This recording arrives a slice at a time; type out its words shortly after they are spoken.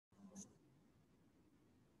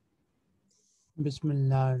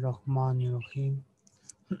बिस्मिल्लाहिर्रहमानिर्रहीम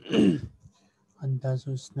अंदाज़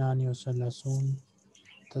इस्नानी व सलासून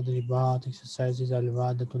तदरीबात एक्सरसाइजेज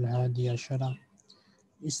अलवादतुल हादी अशरा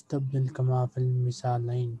इस्तब्दिल कमा fill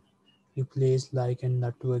मिसालैन replace like in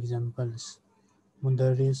the two examples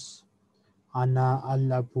मुदर्रिस अना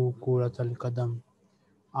अलअबु कुरतल कदम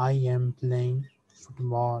I am playing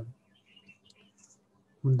football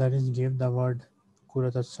मुदर्रिस gave the word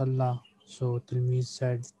कुरतस सल्ला so Tilmiz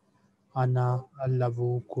said Ana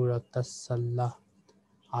alabu kuratas sallah.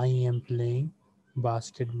 I am playing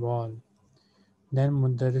basketball. Then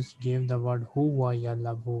Mudaris gave the word huwa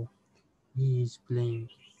yalabu. He is playing.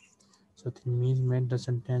 So Tilmiz made the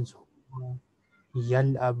sentence huwa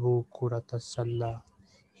yalabu kuratas sallah.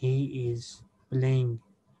 He is playing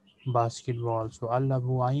basketball. So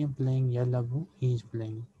alabu I am playing, yalabu he is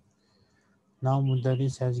playing. Now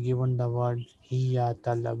Mudaris has given the word hiya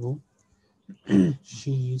talabu.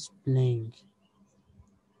 She is playing.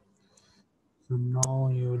 So now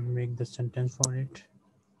you will make the sentence for it.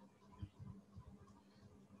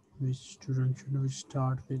 Which student should we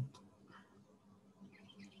start with?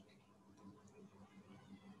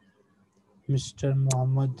 Mr.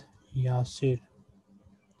 Muhammad Yasir.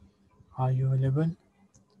 Are you available?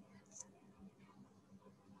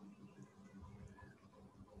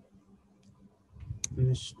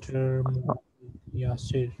 Mr. Muhammad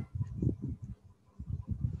Yasir.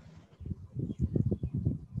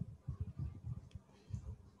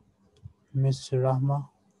 Miss Rahma.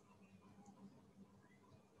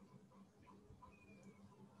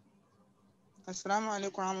 Assalamu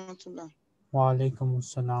alaikum warahmatullah. Wa alaikum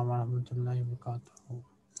assalam wa rahmatullahi wa barakatuh.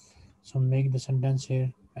 So make the sentence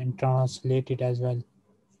here and translate it as well.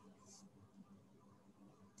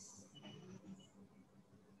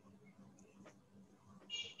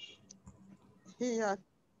 Hiya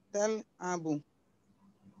tel abu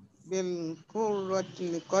bil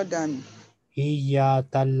kurratil qadam. Hiya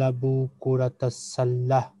talabu kuratas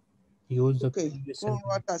sallah. Use the Okay, previous sentence.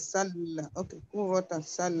 kurrata sallah. Okay, kurrata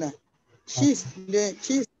sallah. Okay.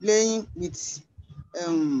 She's playing with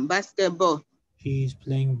basketball. She is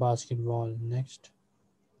playing basketball. Next.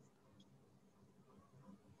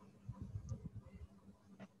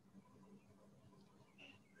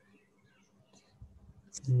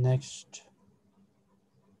 Next.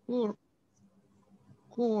 Kur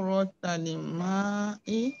kurratal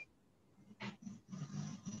ma'i.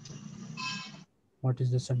 What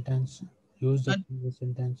is the sentence? Use the previous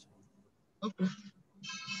sentence. Okay.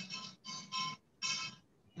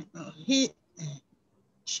 He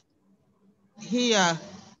hiya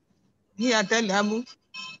hiya tel abu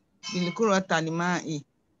bil kurratal ma'i.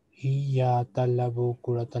 Hiya talabu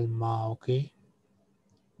kuratal ma. Okay.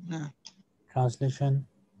 Nah. Translation.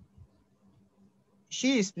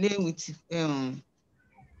 She is playing with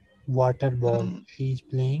Water ball. She is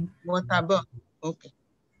playing water ball. Okay,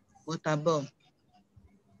 water ball.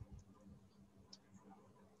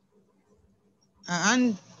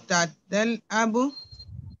 Anta tel abu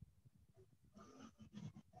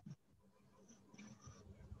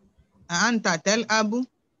anta tel abu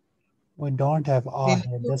We don't have a bil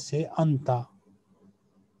here. Just say anta.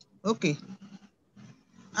 okay.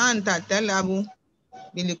 Anta tel abu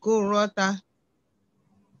bil kurrata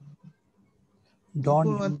Don't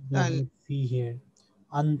use the kurratal word fi here.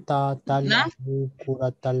 Anta na talabu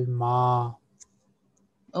kuratal ma.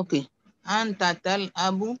 okay. Anta tel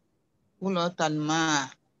abu kurratal ma.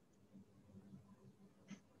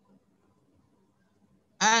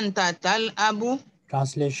 Anta tel abu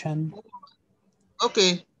Translation.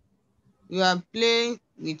 okay. You are playing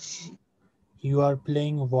with You are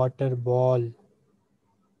playing water ball.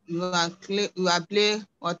 you are playing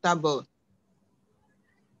water ball.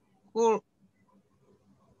 Kur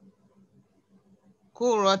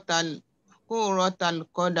kurratal kurratal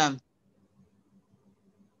qadam.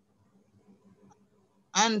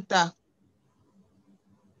 Anta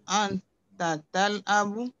anta tel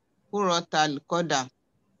abu kurratal qadam.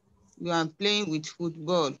 You are playing with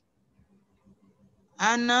football.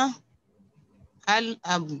 Ana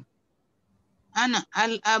al-abu. Ana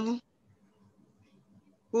al-abu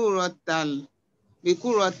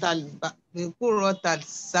bikurotal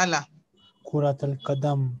sala. Kuratal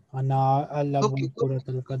kadam. Ana alabu Okay,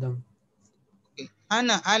 kuratal kadam. okay.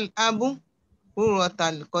 Ana al-abu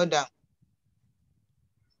kurotal kodam.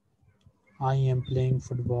 I am playing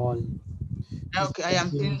football. Okay, I am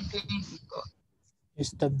Istabdil playing football.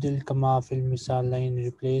 Istabdil kama fil misalain.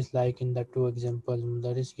 Replace like in the two examples.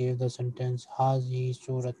 Mudaris gave the sentence Hazi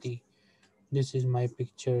surati. This is my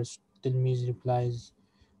picture. Tilmiz replies.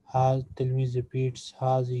 Tilmiz repeats.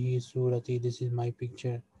 Hazihi surati. This is my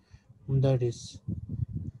picture. Mudaris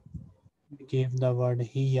gave the word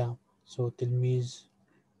hiya. So Tilmiz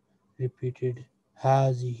repeated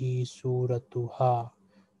hazihi suratuha.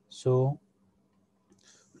 So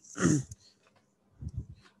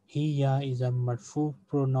hiya is a marfu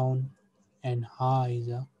pronoun and ha is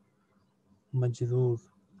a majroor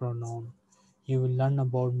pronoun. You will learn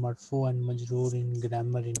about marfu and majroor in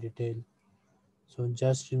grammar in detail. So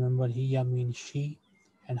just remember hiya means she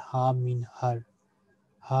and ha mean her.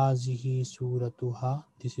 Hazihi suratuha.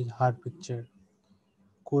 This is her picture.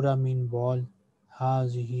 Kura mean ball.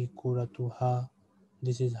 Hazihi kuratuha.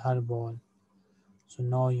 This is her ball. So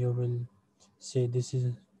now you will say this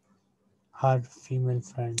is her female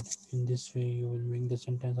friend. In this way you will make the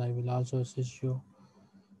sentence. I will also assist you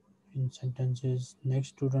in sentences. Next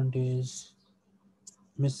student is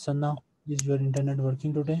Miss Sana. Is your internet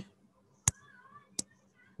working today?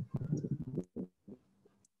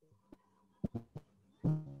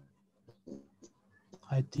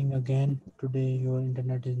 I think again today your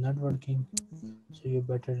internet is not working. So you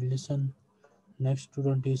better listen. Next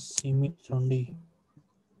student is Simi Sondi.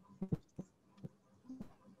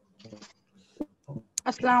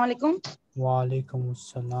 Assalamu alaikum. Walaikum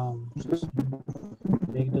Assalam. So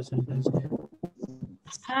make the sentence here.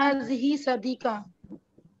 Hazihi Sadiqa.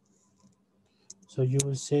 So you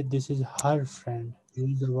will say this is her friend.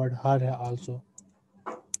 Use the word her also.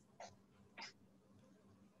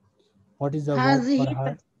 What is the word for Hazihi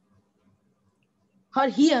her? her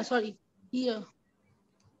here, sorry. Here.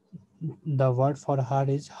 The word for her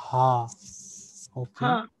is ha. Okay.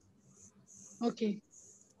 Ha. Okay.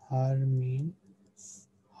 Her mean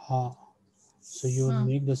ha. So you will Ha.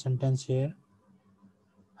 make the sentence here.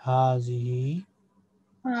 Hazihi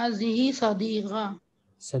Hazihi Sadiqa.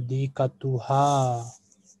 sadiqatuha.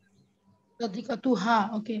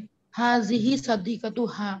 Sadiqatuha. Okay. Hazihi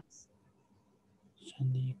Sadiqatuha.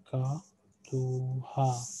 Sadiqatuha.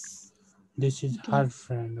 This is Okay. her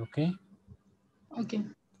friend. Okay. Okay.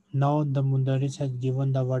 Now the Mundaris has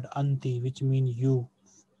given the word anti, which means you.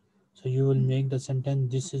 So you will make the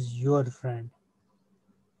sentence. This is your friend.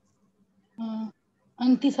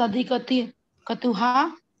 Anti Sadiqati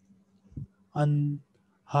Katuha. An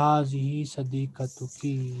hazihi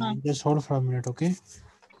sadiqatuki. Ha. Just hold for a minute, okay?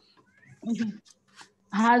 Okay.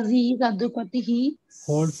 Hazihi Sadiqatihi.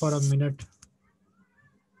 Hold for a minute.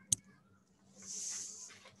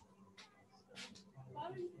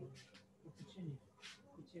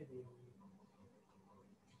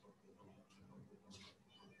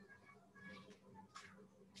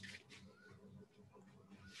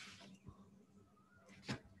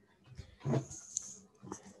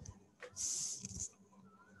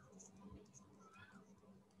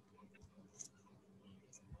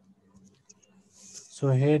 So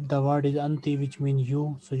here the word is anti, which means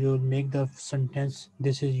you. So you will make the sentence.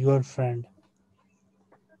 This is your friend.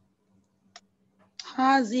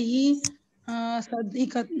 Hazihi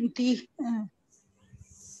Sadiqati.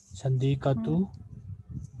 Sadiqatu.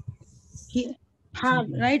 He. Ha.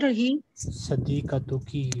 Right or he?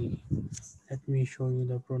 Sadiqatuki. Let me show you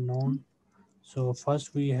the pronoun. So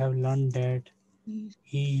first we have learned that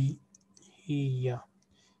he, he,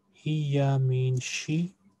 he means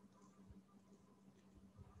she,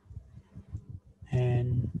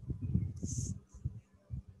 and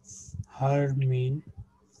her mean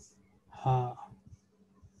ha.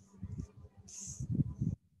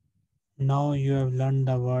 Now you have learned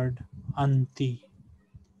the word anti.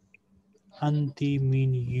 Anti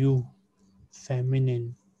mean you,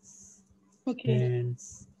 feminine, Okay. and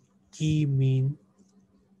ki mean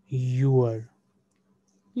your.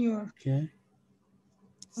 Your. Okay.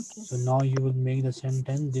 Okay. So now you will make the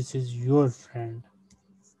sentence. This is your friend.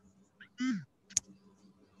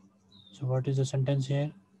 So what is the sentence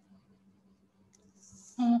here?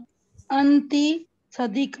 Anti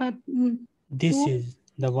Sadiqat. This is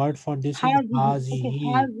the word for this is Hazihi. Okay.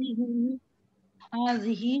 hazihi. Hazihi.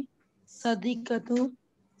 Hazihi Sadiqatu.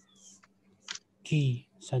 Ki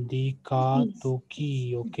Sadika Ki. to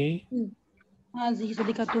ki. Okay. Hazihi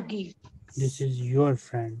Sadiqatu ki. This is your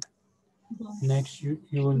friend. Next you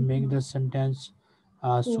will make the sentence.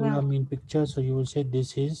 Surah mean picture. So you will say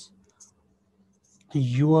this is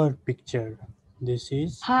your picture. This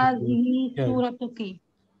is your Hazihi picture. Suratu ki.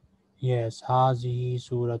 Yes, hazihi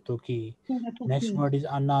suratuki. Suratu Next ki. word is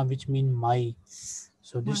anna, which means my.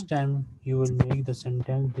 So this time you will make the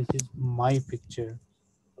sentence. This is my picture.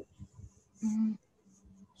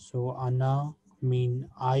 So anna mean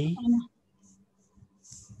I,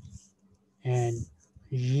 and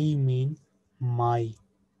ye mean my.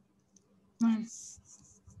 So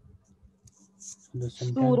the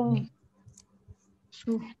sentence.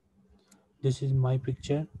 Surah. This is my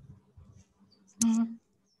picture.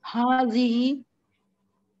 Hazihi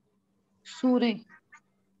Sure.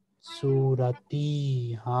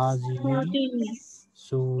 Surati. Hazihi Surati.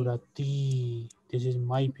 surati. This is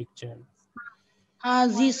my picture.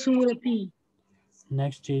 Hazi Surati.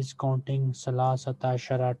 Next is counting Salasata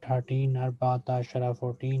Shara 13, Arbata Shara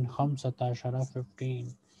 14, Khamsata Shara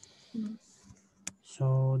 15.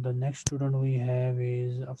 So the next student we have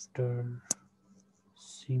is after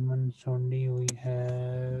Simon Sondi, we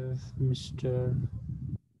have Mr.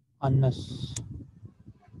 Anas.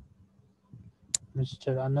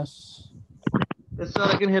 Mr. Anas, Yes, sir,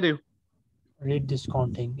 I can hear you. read this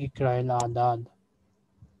counting. Ikra al-Adad.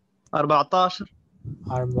 14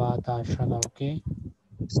 Arbata Shara, okay?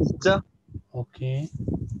 6 Okay,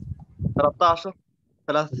 13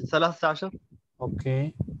 13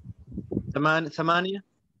 okay, 8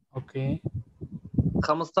 okay.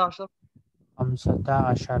 15 Khamsata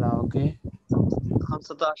Ashara, okay?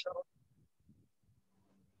 15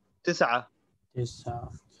 9 This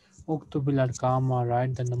Uktubil Arkama,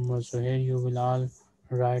 write the numbers. So here you will all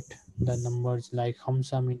write the numbers like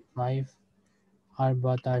Hamsa mean 5,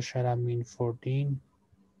 Arbata Ashara mean 14,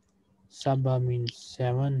 Saba means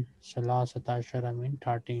 7, Salasata Ashara mean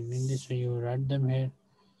 13. In this way you write them here.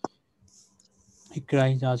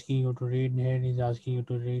 Ikra is asking you to read, here is asking you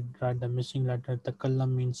to read, write the missing letter.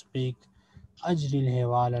 Takallam means speak. Ajril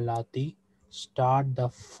Hewal Alati, start the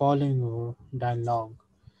following dialogue.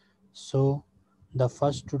 So the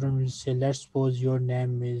first student will say, let's suppose your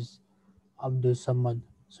name is Abdul Samad.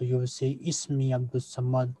 So you will say, Ismi Abdul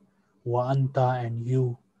Samad wa anta, and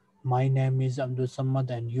you. My name is Abdul Samad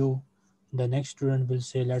and you. The next student will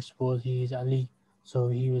say, let's suppose he is Ali. So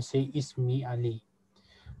he will say, Ismi Ali.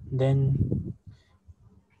 Then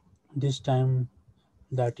this time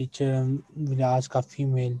the teacher will ask a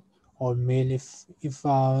female or male. If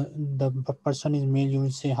the person is male, you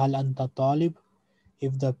will say, Hal anta talib.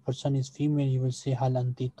 If the person is female, you will say, Hal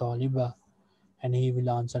anti taliba, and he will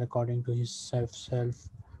answer according to his self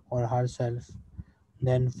or herself.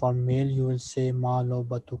 Then for male you will say ma lo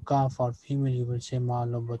batuka, for female you will say ma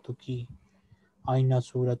lo batuki. Aina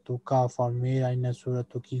suratuka for male, aina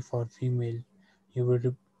suratuki for female. You will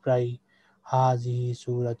reply hazihi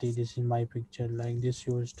surati, this is my picture. Like this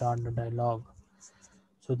you will start the dialogue.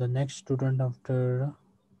 So the next student after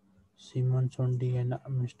Simon Sondi and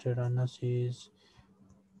Mr. Anas is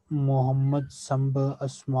Muhammad Samba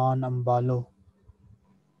Asman Ambalo.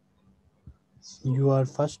 You are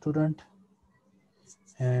first student.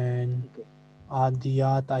 And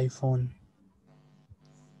Adiyat iPhone.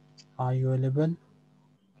 Are you available?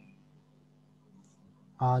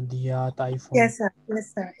 Adiyat iPhone. Yes, sir.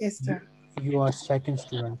 Yes, sir. Yes, sir. You are second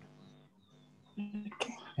student.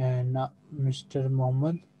 Okay. And Mr.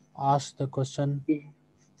 Mohammed, ask the question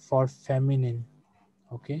for feminine.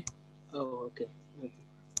 Okay. Oh, okay.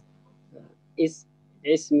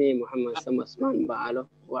 اسمي محمد سما عثمان بعلو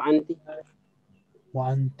وأنت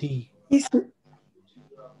Wanti.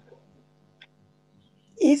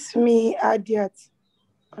 Ismi Adiat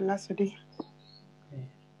Olasode.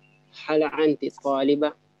 هل أنت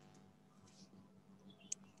طالبة؟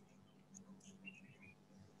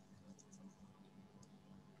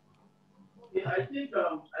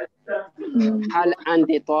 هل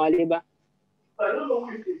أنت طالبة؟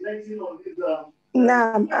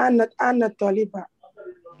 Naam, Anna Toliba.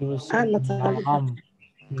 You will say Anna Toliba. Naam.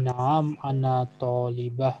 Naam ana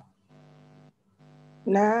talibah.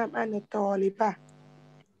 Naam, Anna Toliba.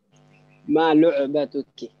 ما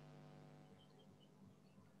لعبتك؟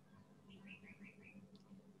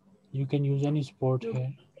 You can use any sport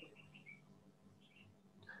here.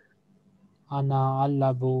 Ana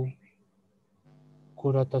allabu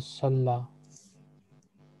kurat as-salla.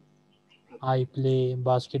 I play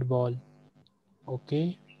basketball.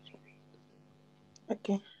 Okay.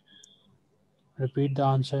 Okay. Repeat the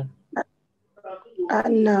answer.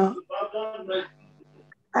 Anna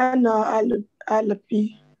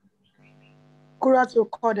Alapi Kuratu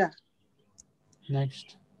Koda.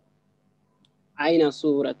 Next. أين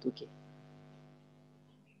صورتك؟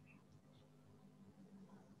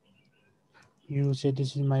 You say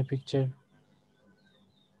this is my picture.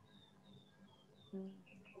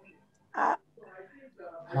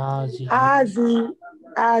 Hazihi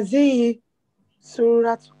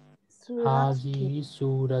Surat. Hazihi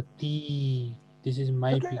surati. This is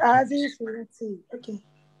my Okay, picture. Hazi Surati. Okay.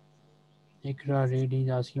 Ikra read is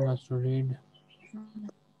asking us to read.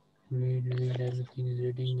 Read, everything is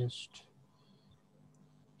reading just.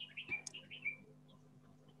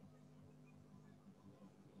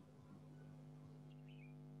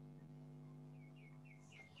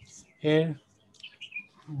 Here,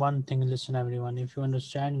 one thing, listen everyone. If you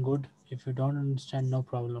understand, good. If you don't understand, no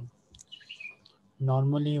problem.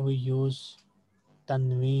 Normally we use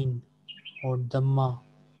tanween or dhamma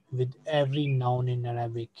with every noun in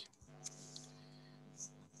Arabic.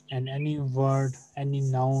 And any word, any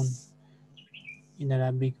noun in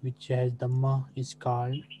Arabic which has dhamma is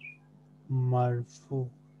called marfu.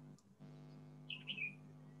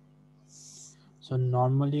 So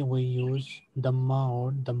normally we use dhamma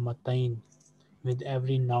or dhammatain with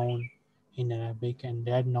every noun in Arabic, and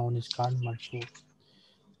that noun is called marfu.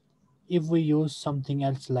 If we use something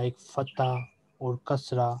else like fatah or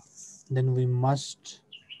kasra, then we must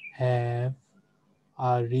have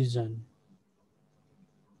a reason.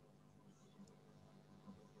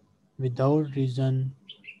 Without reason,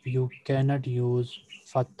 you cannot use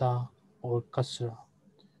fatah or kasra.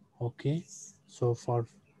 Okay, so for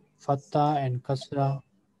fatah and kasra,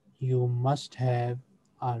 you must have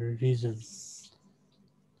a reason.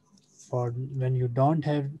 For when you don't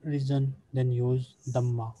have reason, then use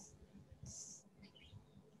dhamma.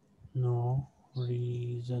 No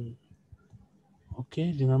reason.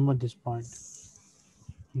 Okay, remember this point.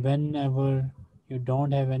 Whenever you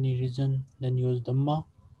don't have any reason, then use dhamma.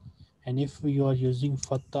 And if you are using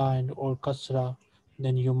fatah and or kasra,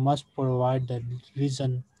 then you must provide the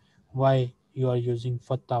reason why you are using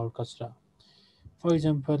fatah or kasra. For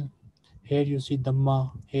example, here you see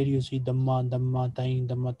dhamma, here you see dhamma, dhamma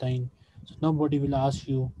tain. So nobody will ask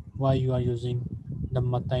you why you are using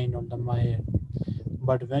dhamma tain or dhamma here.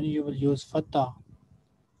 But when you will use fatah,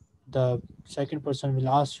 the second person will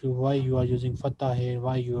ask you why you are using fatah here,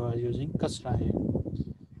 why you are using kasra here.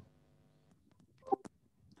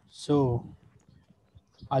 So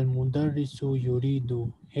al mudarrisu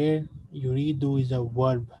yuridu, here yuridu is a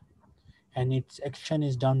verb and its action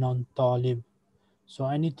is done on talib. So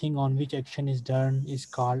anything on which action is done is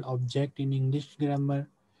called object in English grammar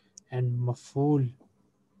and maf'ul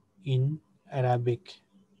in Arabic.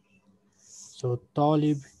 So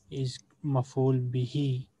talib is maf'ul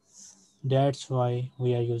bihi. That's why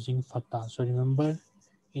we are using fatah. So remember,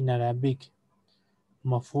 in Arabic,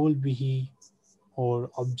 maf'ul bihi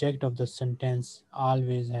or object of the sentence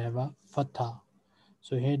always have a fatah.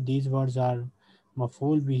 So here these words are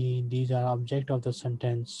maf'ul bihi, these are object of the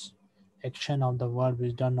sentence. Action of the verb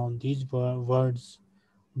is done on these words.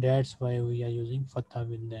 That's why we are using fatah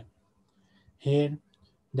with them. Here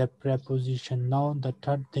the preposition. Now the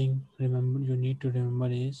third thing remember you need to remember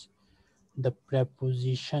is the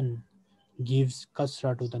preposition gives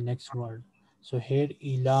kasra to the next word. So here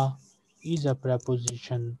ila is a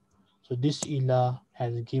preposition. So this ila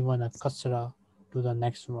has given a kasra to the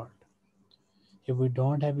next word. If we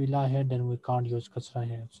don't have ila here, then we can't use kasra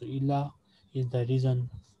here. So ila is the reason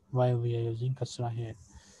why we are using kasra here.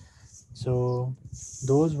 So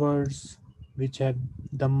those words which have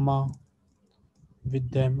dhamma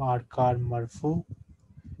with them are called marfu,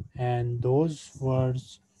 and those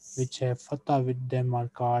words which have fatah with them are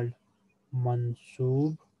called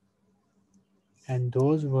mansub, and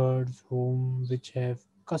those words which have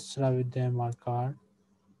kasra with them are called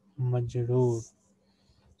majroor.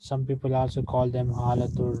 Some people also call them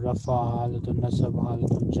halatul rafa, halatul nasab,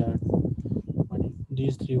 halatul jar. But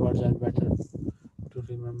these three words are better to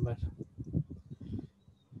remember.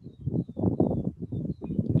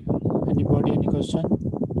 Anybody, any question?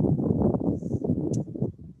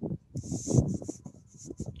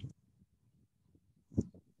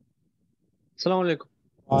 Assalamu alaikum.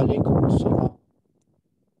 Walaikum assalam.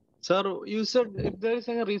 Sir, you said if there is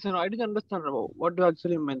any reason, I didn't understand about what you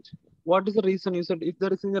actually meant. What is the reason? You said if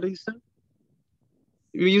there is any reason,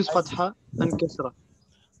 you use fatha and kasra.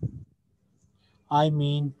 I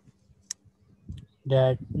mean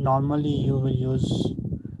that normally you will use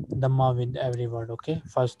dhamma with every word, okay?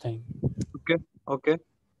 First thing. Okay. Okay.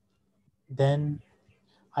 Then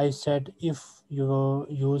I said if you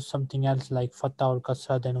use something else like fatah or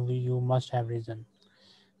kasra, then you must have reason,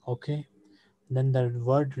 okay? Then the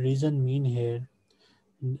word reason mean here,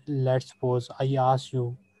 let's suppose I ask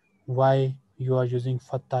you why you are using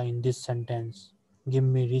fatah in this sentence. Give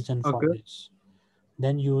me reason for Okay. this.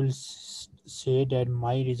 Then you will say that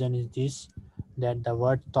my reason is this, that the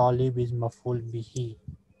word talib is maf'ul bihi,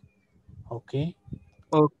 okay?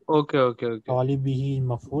 Okay. Okay. Okay. Talib bihi is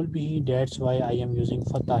maf'ul bihi, that's why I am using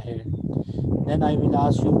fatah here. Then I will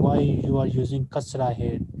ask you why you are using kasra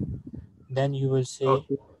here. Then you will say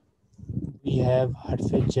Okay. we have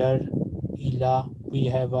harf jar, ila, we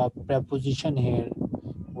have a preposition here.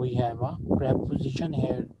 We have a preposition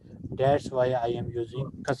here. That's why I am using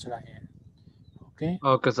kasra here. Okay.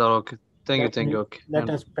 Okay, sir. Okay. Thank you. Let Thank me you. Okay. let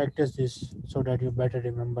us practice this so that you better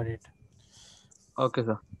remember it. Okay,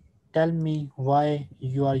 sir. Tell me why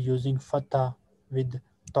you are using fatha with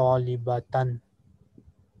talibatan.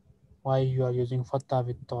 Why you are using fatha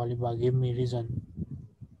with taliba? Give me reason.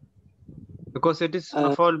 Because it is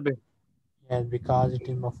maf'ul bih. Yes, because it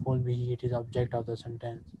is maf'ul bihi, it is object of the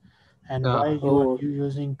sentence. And Yeah. why you are Oh,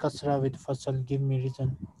 using kasra with fasal? Give me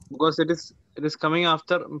reason. Because it is coming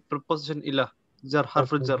after preposition ila. Jar, harf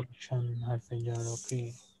jar. Preposition, harf-jar,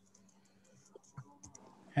 okay.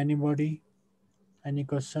 Anybody? Any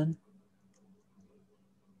question?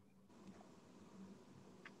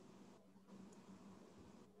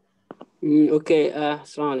 okay.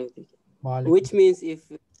 Assalamu alaikum. Walaikum. Which means if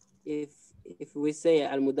if we say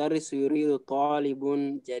al-mudarris yuridu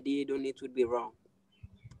talibun jadidun, it would be wrong.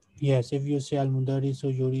 Yes, if you say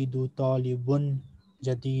al-mudarisu yuridu talibun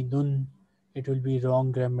jadidun, it will be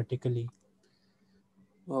wrong grammatically.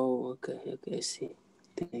 Oh, okay, okay, I see.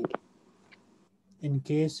 Thank you. In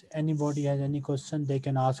case anybody has any question, they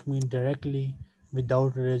can ask me directly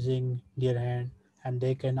without raising their hand, and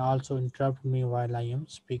they can also interrupt me while I am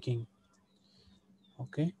speaking.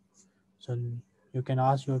 Okay, so you can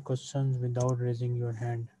ask your questions without raising your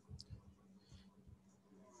hand.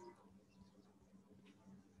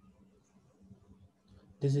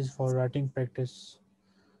 This is for writing practice.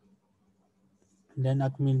 Then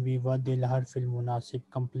akmil bi wadil harfil munasib,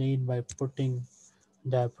 complete by putting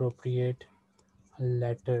the appropriate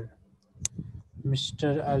letter.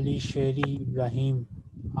 Mr. Ali Sheri Ibrahim,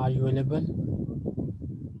 are you available?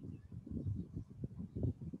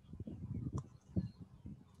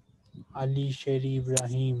 Ali Sheri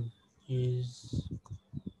Ibrahim is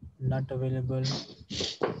not available.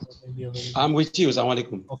 Or maybe available. I'm with you. Assalamu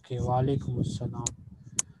alaikum. Okay, wa alaikum assalam.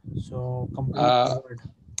 So complete the word.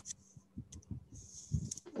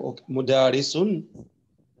 Okay. Mudarisun.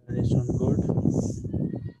 That is on good.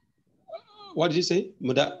 What did you say?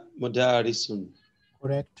 Mudarisun.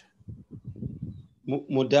 Correct.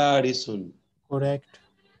 Mudarisun. Correct.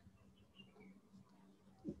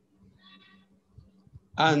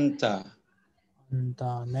 Anta. And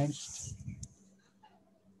next,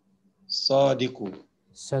 Sadiku.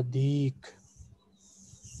 Sadiq.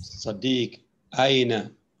 Sadiq.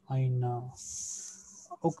 Aina. Aina.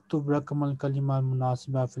 Uktub rakam al kalima al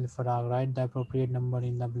munasiba fil farag. Write the appropriate number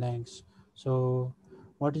in the blanks. So,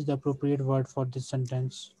 what is the appropriate word for this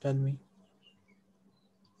sentence? Tell me.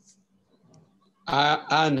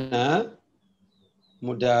 Ana.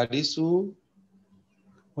 Mudarisu.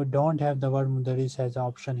 We don't have the word mudaris as an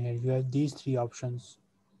option here. You have these three options.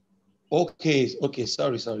 Okay,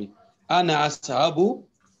 sorry. Ana ashabu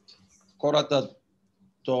Korata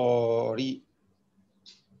Tori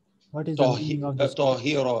What is the meaning of this?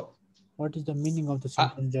 Tohiro. What is the meaning of the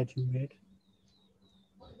sentence that you made?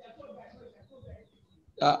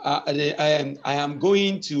 I am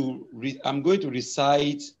going to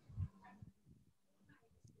recite.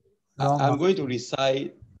 Wrong I'm answer. going to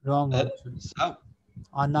recite. Wrong answer.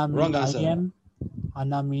 Ana mean Wrong I answer. am.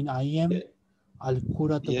 Ana mean I am. Al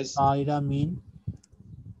kuratu Yes. taira mean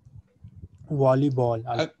volleyball.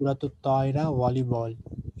 Al kuratu taira volleyball.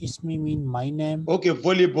 Ismi mean my name. Okay,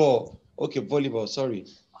 volleyball. Okay, volleyball. Sorry.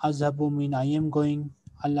 Azhabu mean I am going.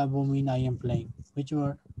 Allabu mean I am playing. Which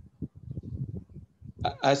word?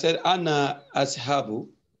 I said Ana Ashabu.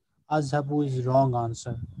 Azhabu is wrong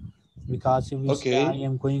answer. Because if we say I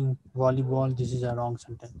am going volleyball, this is a wrong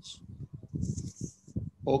sentence.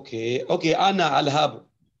 Okay. Ana Alhabu.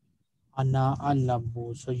 Ana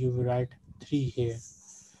allabu. So you will write 3 here.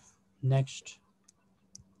 Next.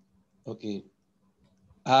 Okay.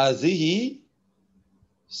 Hazihi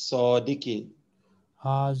Sadiqi.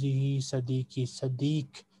 Hazihi Sadiqi.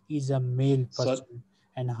 Sadiq is a male person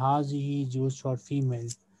and Hazihi is used for female.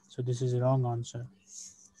 So this is a wrong answer.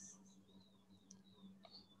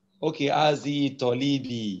 Okay, Hazihi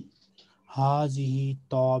Tolibi. Hazihi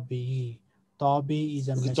Tabi. Tabi is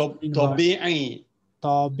a masculine word.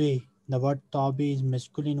 Tabi. The word Tabi is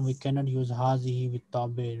masculine. We cannot use Hazihi with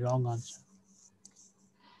Tabi. Wrong answer.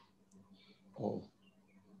 Oh.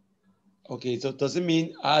 Okay, so does it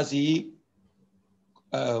mean Hazihi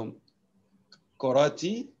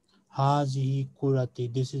Korati? Hazihi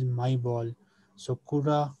Kurati. This is my ball. So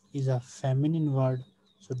Kura is a feminine word.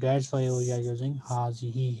 So that's why we are using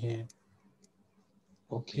Hazihi here.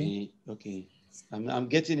 Okay. I'm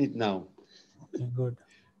getting it now. Okay, good.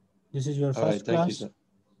 This is your first Thank class? you, sir.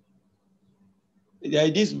 Yeah,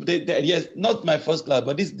 yes, not my first class,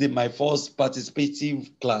 but this is my first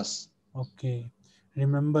participative class. Okay.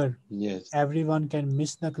 Remember, yes, everyone can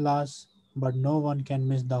miss the class, but no one can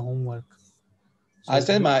miss the homework. So I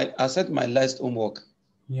sent my last homework.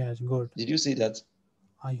 Yes, good. Did you see that?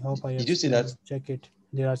 I hope I have Did you see that? Check it.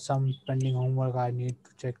 There are some pending homework. I need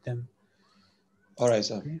to check them. All right,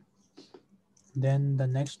 sir. Okay. Then the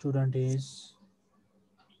next student is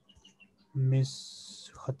Miss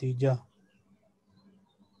Khatija.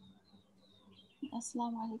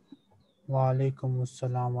 Assalamu alaikum. Wa alaikum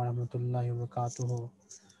assalam wa rahmatullahi wa barakatuhu.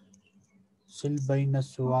 Sil bayna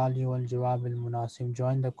suwali wal jawab al munasib.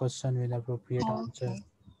 Join the question with appropriate answer. Okay.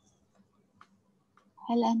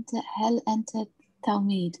 هل أنت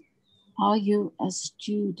تلميذ? Are you a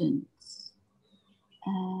student?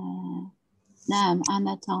 نعم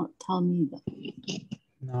أنا تلميذ.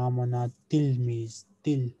 نعم أنا تلميذ.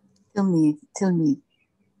 تلميذ.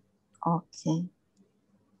 Okay.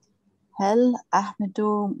 هل أحمد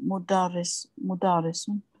مدرس؟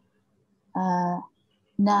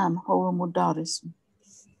 نعم هو مدرس.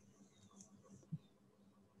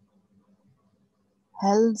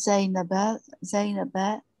 هل زينب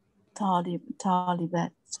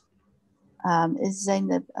طالبات؟ Is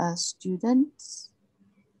Zainab a student?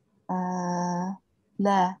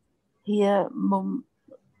 لا هي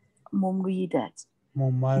ممرضة.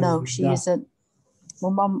 No, she isn't.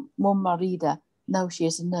 ممرضة. No, she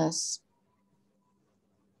is a nurse.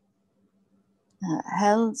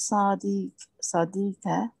 هل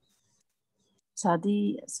صديقك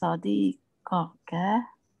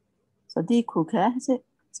is it?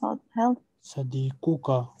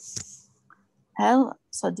 هل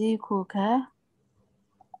صديقك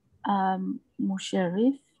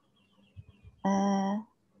مشرف؟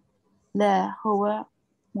 لا هو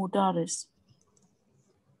مدرس.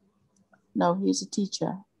 No, he's a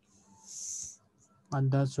teacher.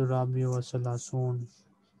 الدرس الرابع والثلاثون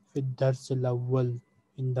في الدرس الأول.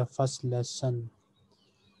 In the first lesson.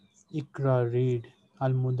 اقرأ read.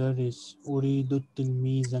 المدرس أريد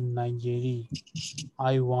التلميذ النيجيري.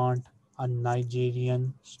 I want a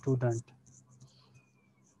Nigerian student.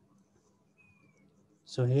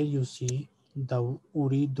 So here you see the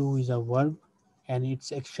uridu is a verb and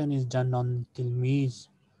its action is done on tilmiz.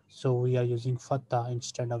 So we are using fatha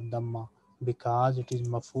instead of dhamma because it is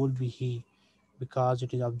maf'ul bihi, because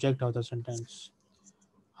it is object of the sentence.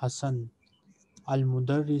 Hasan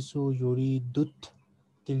al-mudarrisu yuridut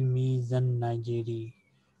tilmizan Nigeri.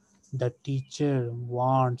 The teacher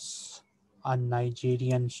wants a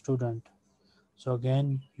Nigerian student. So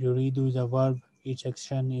again, yuridu is a verb. Each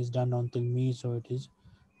action is done on tilmiz, so it is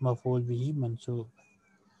maf'ul bihi mansoob.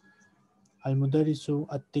 Al-mudarrisu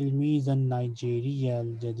at-tilmiz an-Nigeria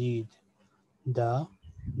al-jadid. The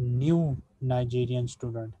new Nigerian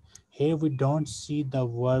student. Here we don't see the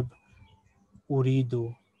verb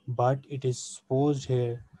uridu, but it is supposed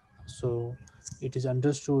here, so it is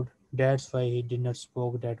understood. That's why he did not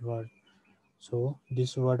spoke that word. So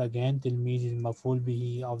this word again tilmiz is maf'ul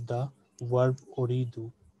bihi of the verb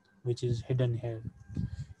uridu, which is hidden here.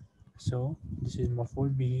 So this is maf'ul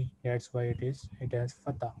bihi. That's why it has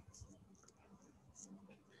fatha.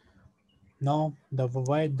 Now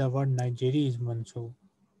why the word Nigeria is mansoob.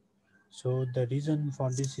 So the reason for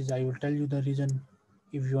this is, I will tell you the reason.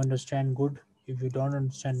 If you understand, good. If you don't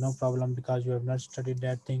understand, no problem, because you have not studied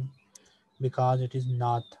that thing. Because it is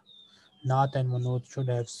Nath. Nath and Manoj should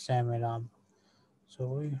have same Arab.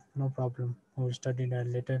 So no problem. We will study that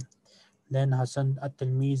later. Then Hassan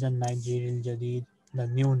at-Tilmiz and Nigerian Jadid, the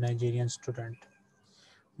new Nigerian student.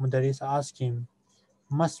 Mudaris asked him,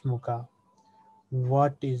 Masmuka,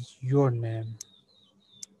 what is your name?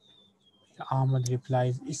 Ahmad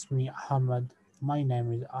replies, Ismi Ahmad, my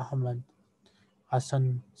name is Ahmad.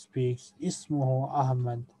 Hassan speaks, Ismuhu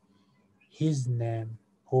Ahmad, his name.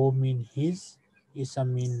 Who mean his? Isa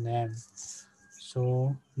mean name.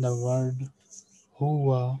 So the word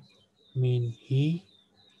huwa mean he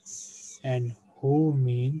and who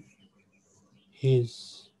mean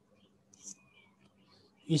his.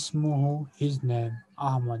 Ismuhu, his name.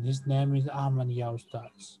 Ahmad, his name is Ahmad ya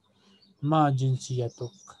Ustaz. Ma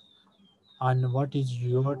jinsiyatuk, and what is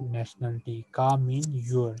your nationality? Ka mean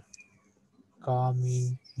your. Ka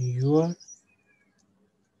mean your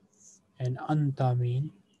and anta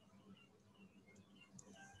mean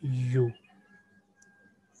you.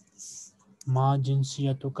 Ma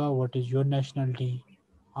jinsiyatuka, what is your nationality?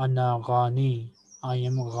 Ana Ghani, I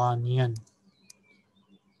am Ghanaian.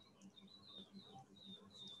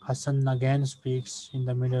 Hassan again speaks in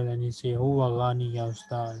the middle and he says, Huwa Ghani ya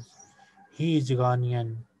Ustaz. He is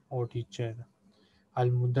Ghanaian, O teacher.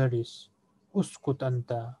 Al-Mudaris, Uskut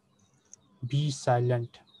anta, be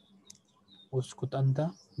silent. Uskut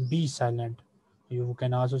anta, be silent. You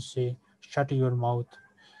can also say, shut your mouth.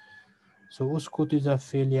 So uskut is a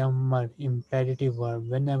fi'l amr, imperative verb.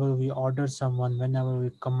 Whenever we order someone, whenever we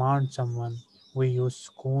command someone, we use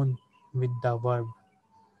sukun with the verb.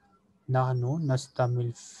 نحن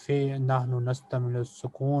نستعمل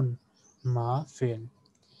السكون مع فعل.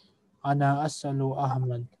 أنا أسأل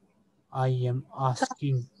أحمد. I am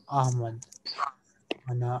asking Ahmad.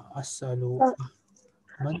 أنا أسأل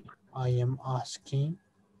أحمد. I am asking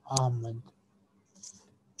Ahmad.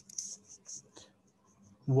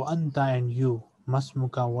 وأنت and you. ما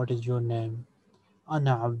اسمك? What is your name?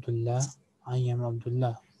 أنا عبد الله. I am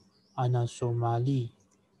Abdullah. أنا Somali.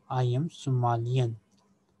 I am Somalian.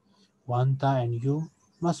 وأنت and you.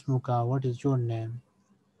 ما اسمك? What is your name?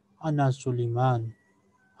 أنا Suleiman.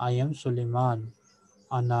 I am Suleiman.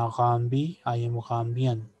 أنا غامبي. I am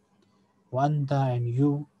Gambian. وأنت and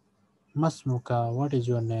you. ما اسمك? What is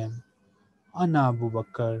your name? أنا أبو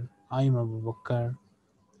بكر. I am Abu Bakr.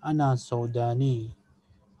 أنا سوداني.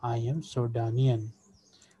 I am Sudanian.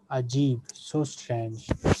 Ajib, so strange.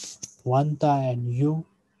 Wanta and you.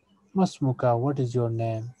 Masmuka, what is your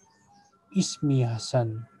name? Ismi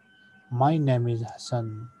Hassan. My name is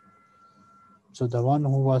Hassan. So the one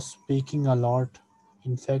who was speaking a lot,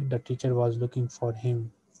 in fact, the teacher was looking for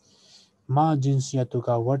him. Ma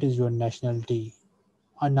jinsiyatuka, what is your nationality?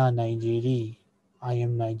 Ana Nigeri. I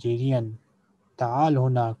am Nigerian. Ta'al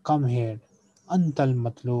huna, come here. Antal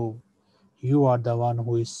matlub. You are the one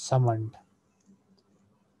who is summoned.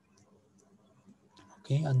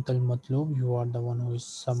 Okay, Antal matlub, you are the one who is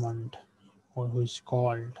summoned or who is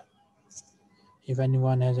called. If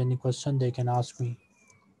anyone has any question, they can ask me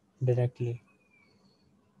directly.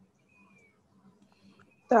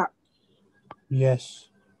 Ta. Yes.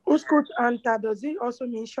 Uskut and ta, does it also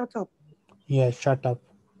mean shut up? Yes, shut up.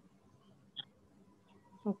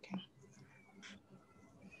 Okay.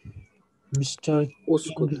 Mr.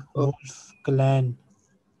 Uskut. King Wolf Clan,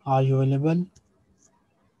 are you available?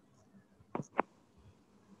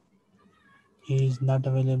 He is not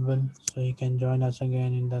available, so he can join us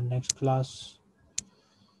again in the next class.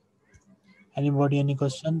 Anybody any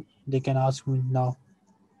question? They can ask me now.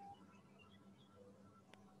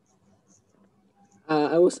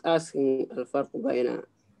 I was asking الفرق بين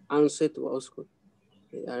أنصت وأسكت.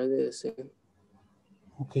 Are they the same?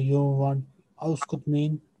 Okay, you want Auskut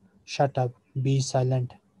mean shut up, be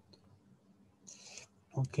silent.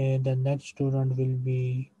 Okay, the next student will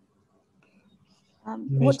be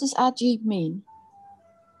What does ajib mean?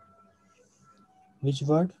 which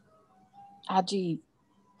word? Ajib.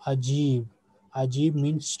 Ajib. Ajib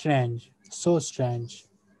means strange, so strange.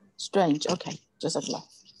 Strange. Okay. Jazakallah.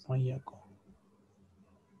 Assalamu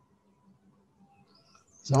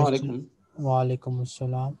alaikum. Wa alaikum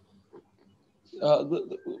assalam.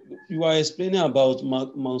 You are explaining about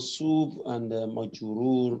mansub and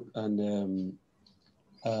majrur and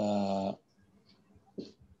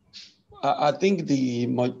I think the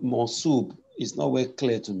mansub is not very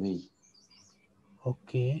clear to me.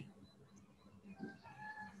 Okay.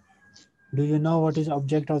 Do you know what is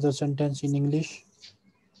object of the sentence in English?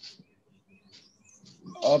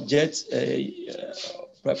 Object,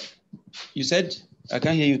 you said? I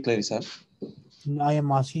can't hear you clearly, sir. I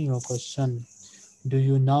am asking you a question. Do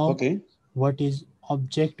you know Okay. what is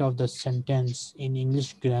object of the sentence in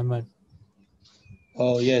English grammar?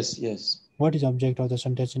 Oh, yes, yes. What is object of the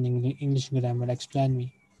sentence in English grammar? Explain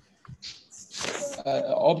me.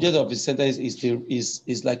 Object of the sentence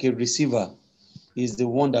is like a receiver. Is the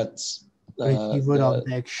one that Receiver of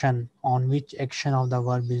the action, on which action of the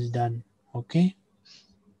verb is done. Okay?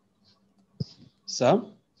 Sir?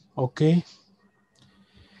 Okay.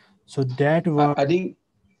 So that word, I think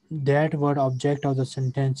that word object of the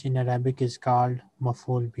sentence in Arabic is called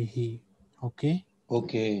maf'ul bihi. Okay?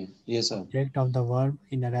 Okay. Yes, sir. Object of the verb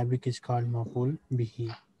in Arabic is called maf'ul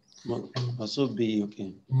bihi. Maf'ul bihi,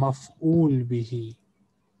 okay. Maf'ul bihi.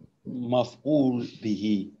 Maf'ul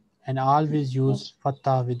bihi. And always use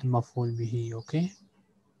fatha with maf'ul bihi, okay?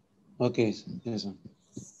 Okay, yes, sir.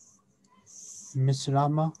 Miss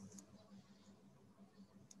Rama?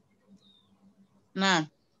 Naam.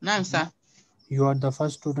 Naam, sir. You are the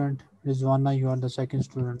first student. Rizwana, you are the second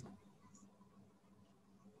student.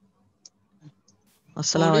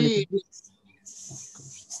 Assalamu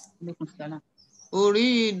alaikum.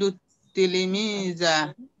 Uridu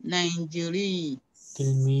tilmiza Nigeria.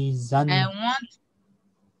 Tilmizan. I want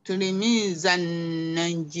tilmiza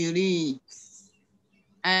Nigeria.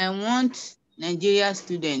 I want Nigeria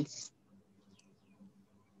students.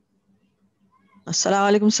 Assalamu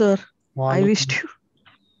alaikum, sir. Wa I wish alaikum. to.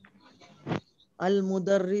 Al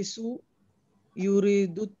mudarrisu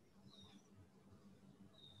yuridu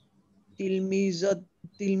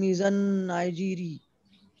tilmizan Nigeria.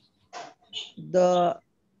 The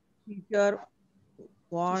teacher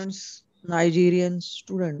wants Nigerian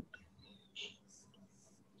student.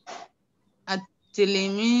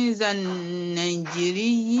 التلميذ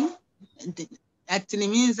النيجيري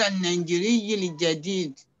التلميذ النيجيري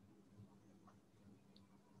الجديد.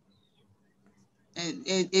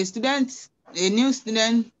 A student, a new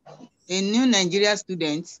student, a new Nigeria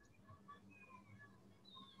student.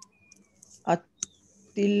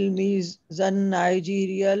 التلميذ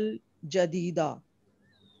النيجيري الجديد.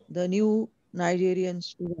 The new Nigerian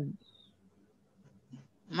student.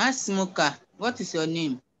 Masmuka, what is your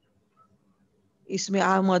name? Ismi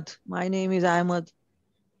Ahmad. My name is Ahmad.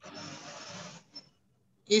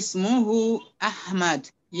 Ismuhu Ahmad,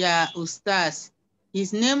 ya Ustaz.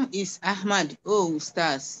 His name is Ahmad, oh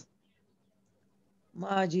Ustaz.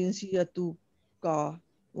 Ma jinsiyatuka.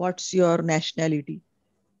 What's your nationality?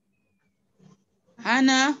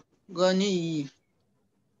 Ana Goni.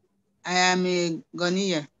 I am a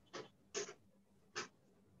Ghanaian.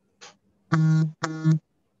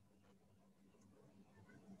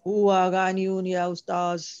 Huwa Ghaniyun ya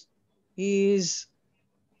Ustaz. He is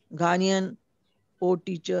Ghanaian, oh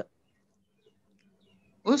teacher.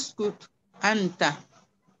 Uskut Anta.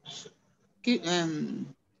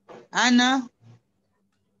 Ana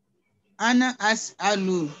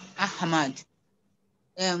As'alu Ahmad.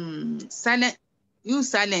 Silent. You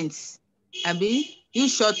silence. Abi, you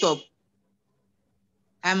shut up.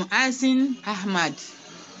 I'm asking Ahmad.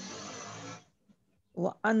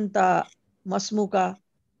 Wa anta masmuka.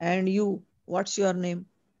 And you, what's your name?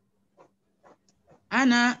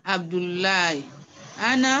 Ana Abdullah.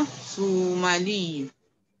 Ana Somali.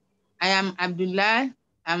 I am Abdullah.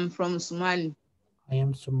 I'm from Somali. I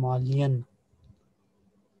am Somalian.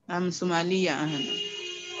 I'm Somalia.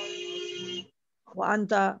 Wa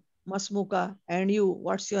anta masmuka. And you,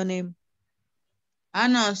 what's your name?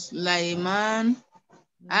 Ana Sulaiman.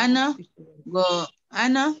 Ana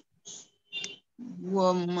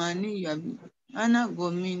Gomani. Ana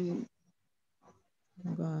Gomin.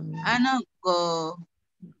 Ana Go.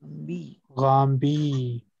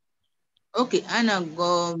 Gambi. Okay, Ana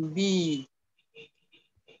Gobi.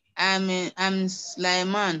 I'm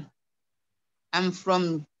Sulaiman. I'm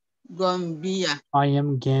from Gambia. I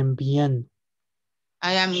am Gambian.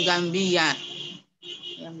 I am Gambia.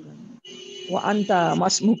 Wa anta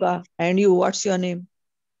masmuka. And you, what's your name?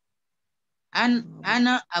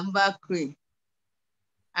 Ana Abakri.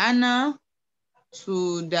 Ana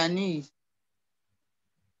Sudanese.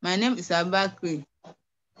 My name is Abakri.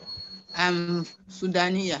 I'm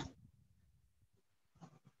Sudania.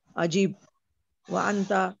 Ajib. Wa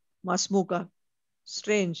anta masmuka.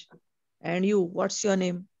 Strange. And you, what's your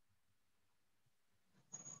name?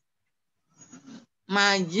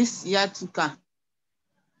 Majis Yatuka.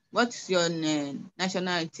 What's your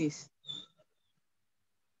nationalities?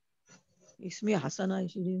 Ismi Hasana,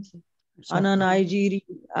 she didn't say. Ana Nigerian.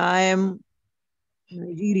 I am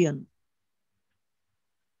Nigerian.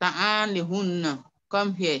 Ta'alihunna.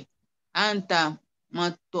 Come here. Anta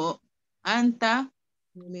Mato. Anta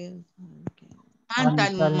Matlub.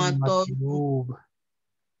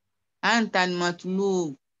 Anta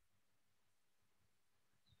Matlub.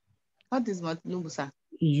 What is Matlub, sir?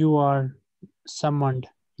 You are summoned.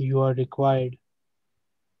 You are required.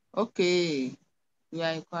 Okay. You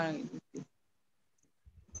are required.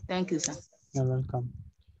 Thank you, sir. You're welcome.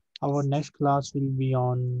 Our next class will be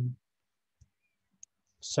on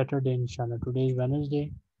Saturday, inshallah. Today is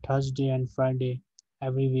Wednesday, Thursday, and Friday.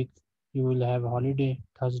 Every week you will have a holiday,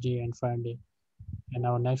 Thursday and Friday. And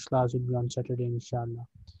our next class will be on Saturday, inshallah.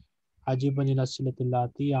 Ajiban ila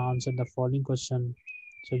silatillati, answer the following question.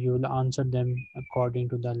 So you will answer them according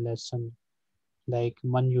to the lesson. Like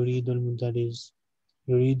man yuridul mudarris,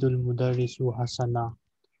 yuridul mudarrisu hasana.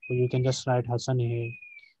 So you can just write Hasan here.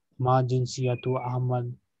 Ma jinsiyatu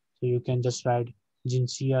Ahmad. So you can just write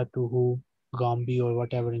jinsiyatuhu Gambi or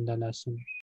whatever in the lesson.